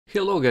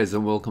Hello guys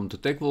and welcome to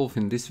TechWolf.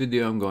 In this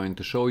video I'm going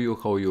to show you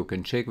how you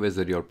can check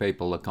whether your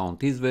PayPal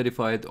account is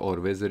verified or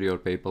whether your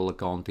PayPal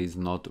account is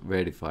not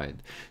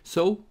verified.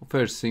 So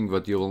first thing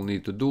what you will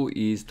need to do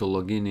is to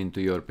log in into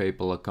your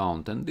PayPal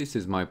account, and this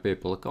is my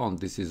PayPal account.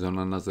 This is on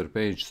another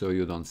page so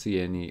you don't see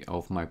any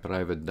of my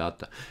private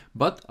data.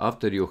 But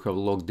after you have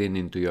logged in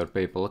into your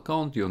PayPal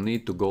account, you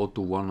need to go to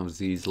one of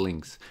these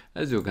links.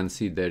 As you can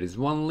see, there is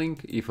one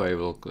link. If I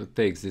will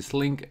take this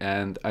link,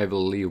 and I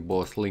will leave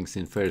both links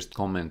in first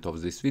comment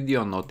of this video,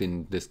 not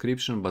in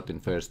description but in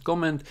first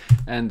comment,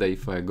 and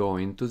if I go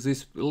into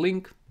this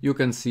link, you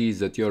can see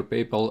that your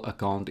PayPal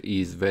account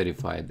is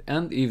verified.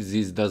 And if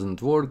this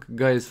doesn't work,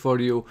 guys, for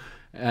you,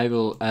 I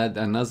will add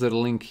another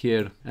link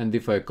here, and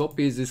if I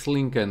copy this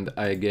link and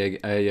I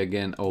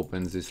again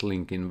open this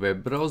link in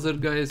web browser,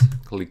 guys,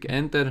 click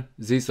enter,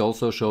 this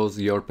also shows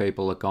your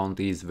PayPal account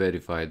is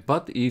verified.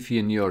 But if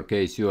in your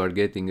case you are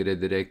getting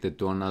redirected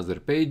to another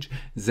page,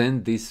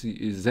 then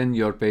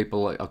your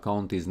PayPal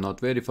account is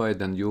not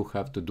verified and you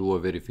have to do a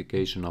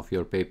verification of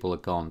your PayPal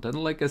account. And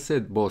like I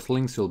said, both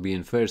links will be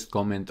in first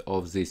comment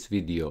of this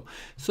video.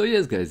 So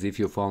yes guys, if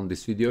you found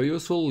this video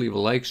useful, leave a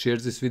like, share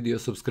this video,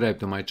 subscribe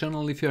to my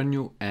channel if you are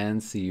new,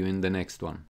 and see you in the next one.